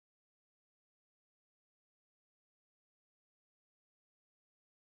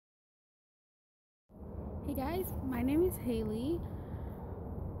Hey guys, my name is Haley.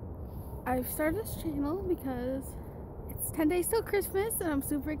 I've started this channel because it's 10 days till Christmas and I'm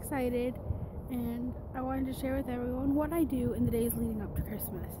super excited, and I wanted to share with everyone what I do in the days leading up to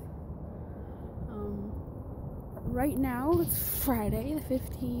Christmas. Right now it's Friday the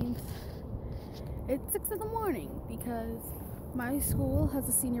 15th. It's 6 in the morning because my school has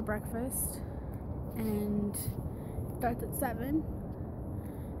a senior breakfast and it starts at 7.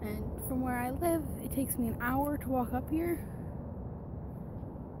 And from where I live, it takes me an hour to walk up here.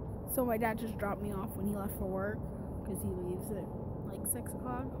 So my dad just dropped me off when he left for work because he leaves at like 6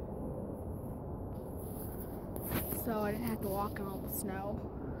 o'clock. So I didn't have to walk in all the snow.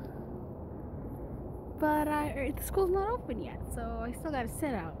 But the school's not open yet, so I still gotta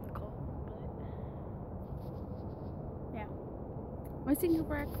sit out in the cold. But yeah, my senior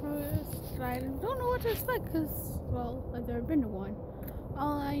breakfast, I don't know what to expect because, well, I've never been to one.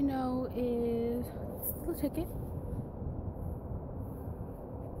 All I know is the ticket.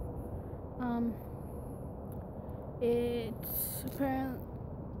 It's apparently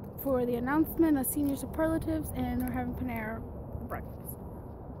for the announcement of senior superlatives, and we're having Panera for breakfast.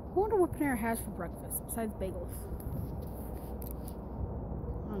 I wonder what Panera has for breakfast besides bagels.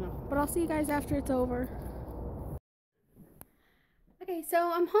 I don't know, but I'll see you guys after it's over. Okay,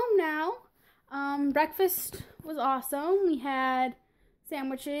 so I'm home now. Breakfast was awesome. We had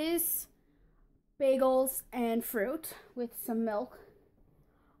sandwiches, bagels, and fruit with some milk.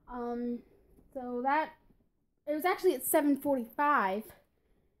 So that, it was actually at 7:45.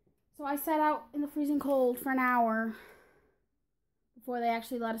 So I sat out in the freezing cold for an hour before they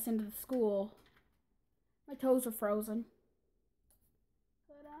actually let us into the school. My toes are frozen.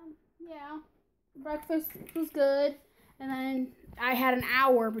 But, yeah, breakfast was good. And then I had an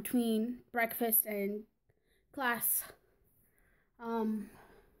hour between breakfast and class.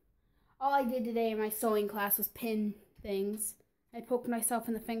 All I did today in my sewing class was pin things. I poked myself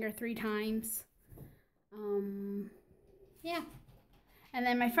in the finger 3 times. Yeah. And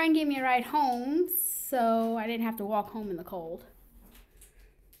then my friend gave me a ride home, so I didn't have to walk home in the cold.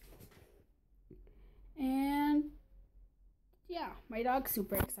 And yeah, my dog's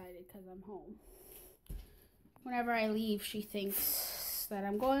super excited because I'm home. Whenever I leave, she thinks that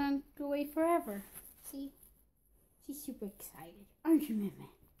I'm going away forever. See? She's super excited. Aren't you, Min?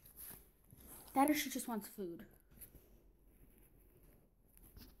 That or she just wants food.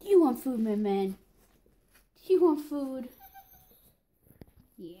 Do you want food, Min? Do you want food?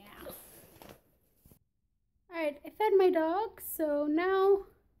 Yeah. Alright, I fed my dog, so now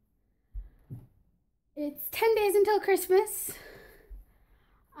it's 10 days until Christmas.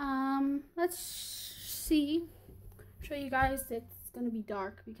 Let's see. Show you guys. It's gonna be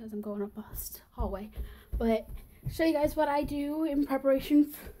dark because I'm going up a hallway. But show you guys what I do in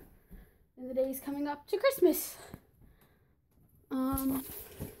preparation in the days coming up to Christmas.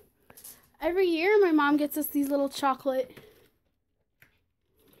 Every year my mom gets us these little chocolate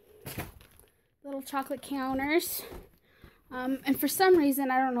counters. And for some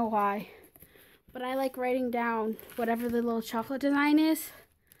reason, I don't know why, but I like writing down whatever the little chocolate design is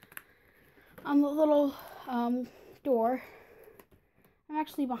on the little door. I'm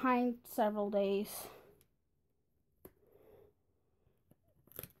actually behind several days.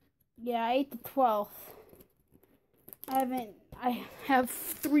 Yeah, I ate the 12th. I have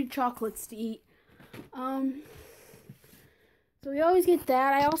 3 chocolates to eat. So we always get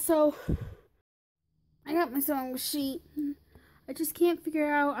that. I got my sewing sheet. I just can't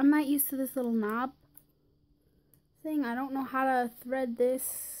figure out, I'm not used to this little knob thing. I don't know how to thread the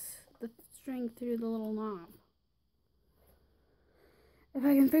string through the little knob. If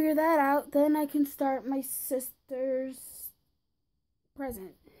I can figure that out, then I can start my sister's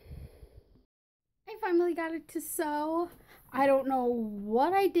present. I finally got it to sew. I don't know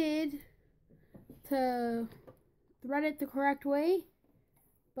what I did to thread it the correct way,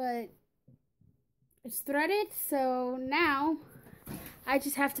 but it's threaded, so now I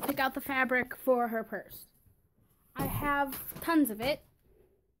just have to pick out the fabric for her purse. I have tons of it,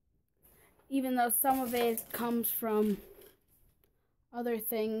 even though some of it comes from other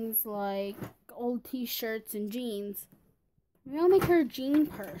things like old t-shirts and jeans. Maybe I'll make her a jean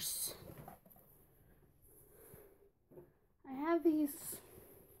purse. I have these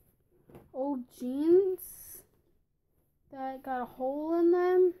old jeans that got a hole in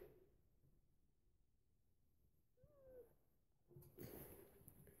them.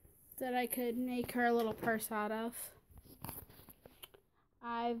 That I could make her a little purse out of.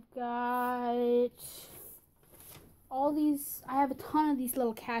 I've got all these, I have a ton of these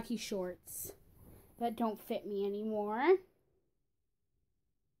little khaki shorts that don't fit me anymore.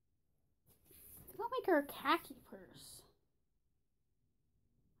 I'll make her a khaki purse.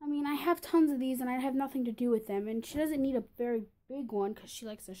 I mean, I have tons of these and I have nothing to do with them. And she doesn't need a very big one because she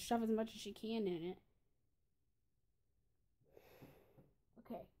likes to shove as much as she can in it.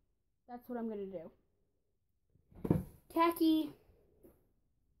 Okay, that's what I'm going to do. Khaki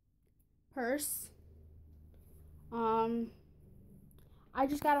purse. I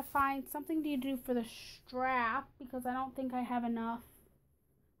just got to find something to do for the strap because I don't think I have enough.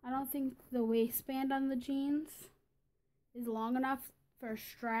 I don't think the waistband on the jeans is long enough for a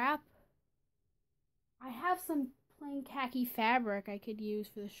strap. I have some plain khaki fabric I could use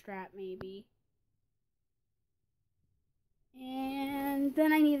for the strap maybe. And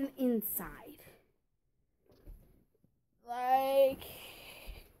then I need an inside. Like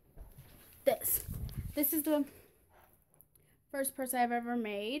this. This is the first purse I've ever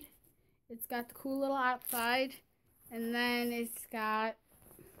made. It's got the cool little outside, and then it's got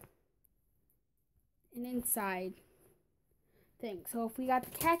an inside thing. So if we got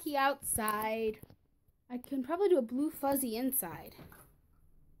the khaki outside, I can probably do a blue fuzzy inside.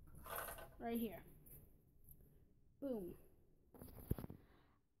 Right here. Boom.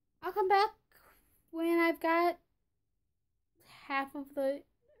 I'll come back when I've got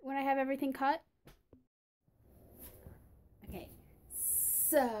when I have everything cut. Okay,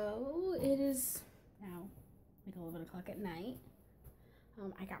 so it is now like 11 o'clock at night.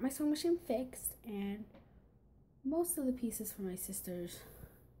 I got my sewing machine fixed and most of the pieces for my sister's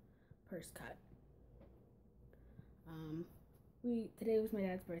purse cut. Today was my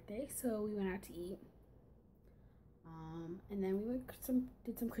dad's birthday, so we went out to eat. And then we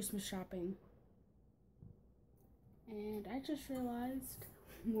did some Christmas shopping. And I just realized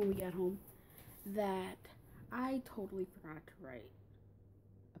when we got home that I totally forgot to write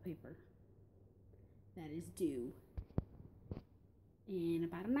a paper that is due in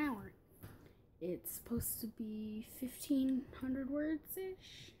about an hour. It's supposed to be 1,500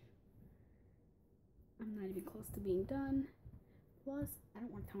 words-ish. I'm not even close to being done. Plus, I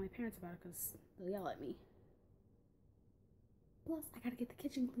don't want to tell my parents about it because they'll yell at me. Plus, I gotta get the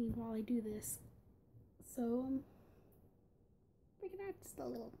kitchen clean while I do this. So, break it out just a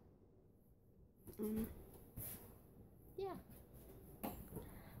little. Yeah.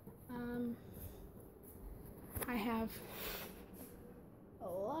 I have a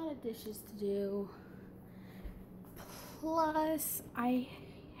lot of dishes to do. Plus, I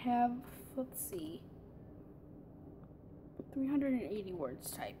have, let's see, 380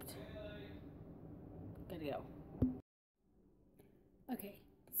 words typed. Gotta go. Okay,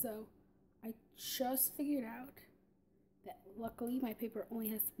 so I just figured out that luckily my paper only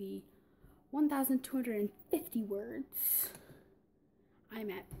has to be 1,250 words. I'm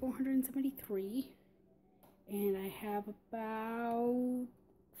at 473, and I have about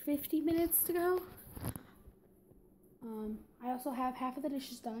 50 minutes to go. I also have half of the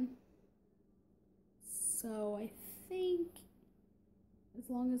dishes done. So I think as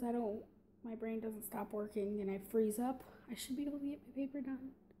long as my brain doesn't stop working and I freeze up, I should be able to get my paper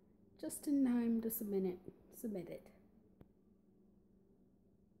done just in time to submit it.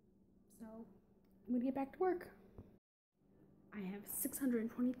 So I'm gonna get back to work. I have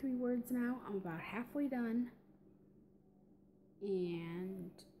 623 words now. I'm about halfway done.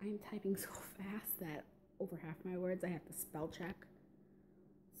 And I'm typing so fast that over half my words I have to spell check.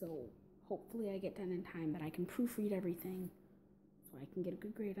 So hopefully I get done in time that I can proofread everything so I can get a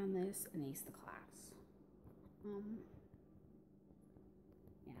good grade on this and ace the class.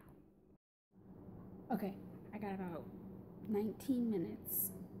 Yeah. Okay, I got about 19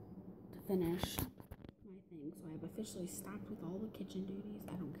 minutes to finish my thing, so I've officially stopped with all the kitchen duties.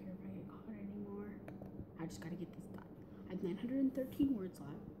 I don't care if I get caught anymore. I just gotta get this done. I have 913 words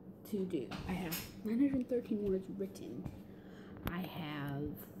left to do. I have 913 words written.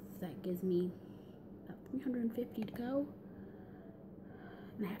 That gives me about 350 to go.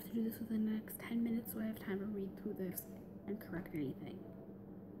 And I have to do this within the next 10 minutes so I have time to read through this and correct anything.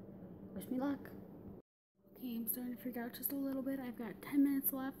 Wish me luck. Okay, I'm starting to figure out just a little bit. I've got 10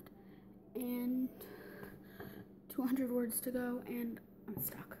 minutes left and 200 words to go and I'm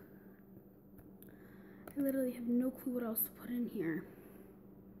stuck. I literally have no clue what else to put in here.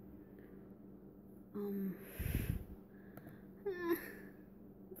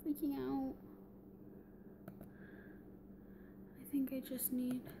 Freaking out. I think I just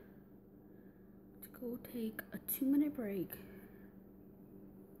need to go take a 2-minute break,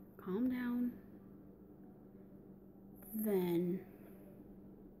 calm down, then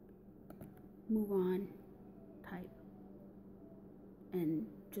move on, type, and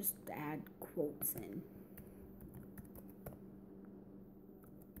just add quotes in.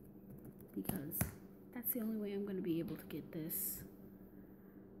 because that's the only way I'm going to be able to get this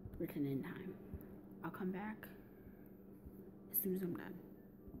written in time. I'll come back as soon as I'm done.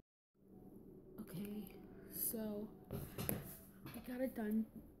 Okay, so I got it done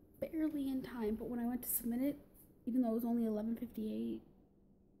barely in time, but when I went to submit it, even though it was only 11:58,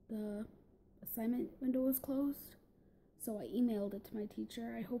 the assignment window was closed. So I emailed it to my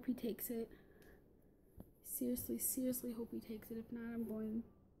teacher. I hope he takes it. Seriously hope he takes it. If not, I'm going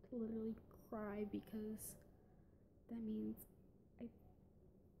to literally cry, because that means I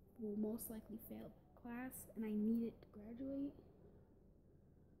will most likely fail class and I need it to graduate.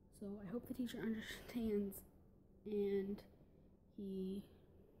 So I hope the teacher understands and he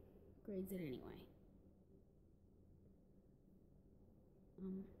grades it anyway.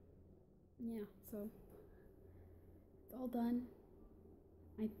 Yeah, so it's all done.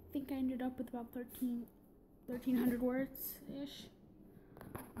 I think I ended up with about 1,300 words-ish.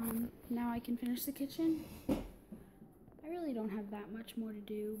 Now I can finish the kitchen. I really don't have that much more to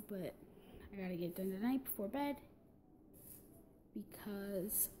do, but I gotta get it done tonight before bed,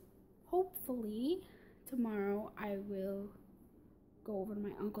 because hopefully tomorrow I will go over to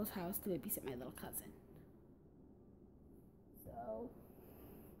my uncle's house to babysit my little cousin. So,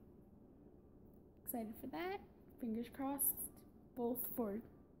 excited for that. Fingers crossed, both for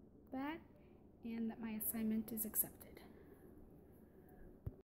that and that my assignment is accepted.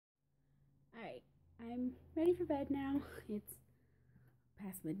 Alright, I'm ready for bed now. It's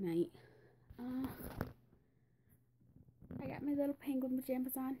past midnight. I got my little penguin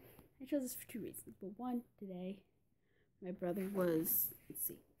pajamas on. I chose this for 2 reasons. But one, today, my brother was,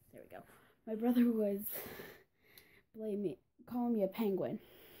 there we go. My brother was calling me a penguin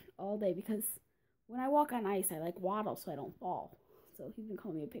all day, because when I walk on ice, I like waddle so I don't fall. So he's been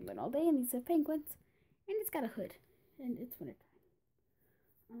calling me a penguin all day, and these are penguins, and it's got a hood, and it's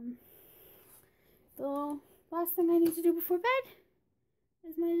wintertime. The last thing I need to do before bed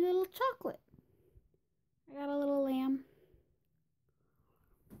is my little chocolate. I got a little lamb,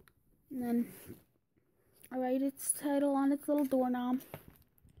 and then I write its title on its little doorknob,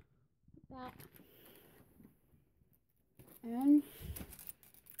 like that, and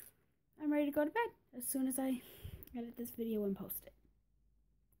I'm ready to go to bed as soon as I edit this video and post it.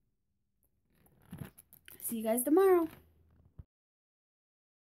 See you guys tomorrow.